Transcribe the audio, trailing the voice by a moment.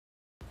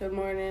Good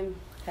morning.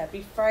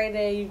 Happy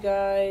Friday, you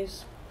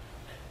guys.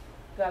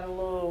 Got a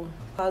little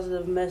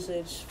positive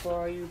message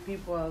for all you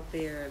people out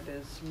there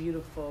this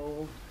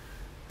beautiful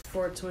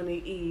 420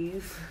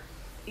 Eve,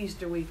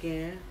 Easter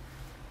weekend.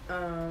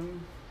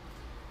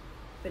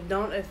 If it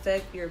don't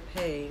affect your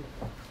pay,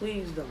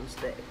 please don't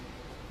stay.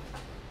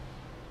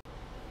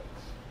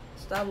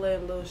 Stop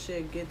letting little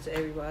shit get to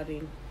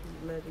everybody.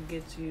 Let it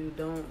get to you.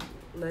 Don't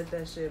let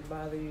that shit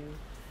bother you.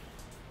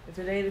 If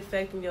it ain't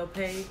affecting your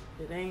pay,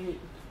 it ain't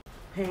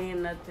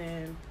paying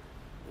nothing.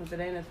 If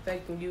it ain't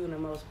affecting you in the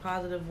most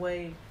positive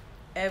way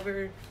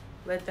ever,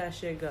 let that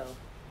shit go.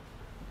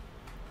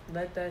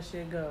 Let that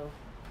shit go.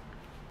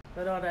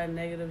 Let all that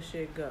negative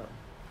shit go.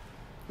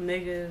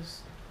 Niggas,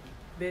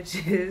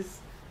 bitches,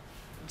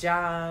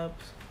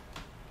 jobs,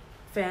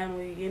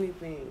 family,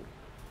 anything.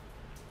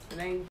 It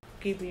ain't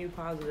keeping you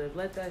positive.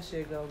 Let that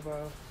shit go,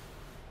 bro.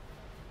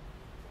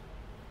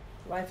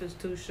 Life is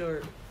too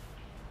short.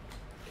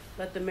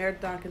 Let the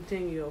marathon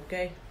continue,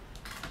 okay?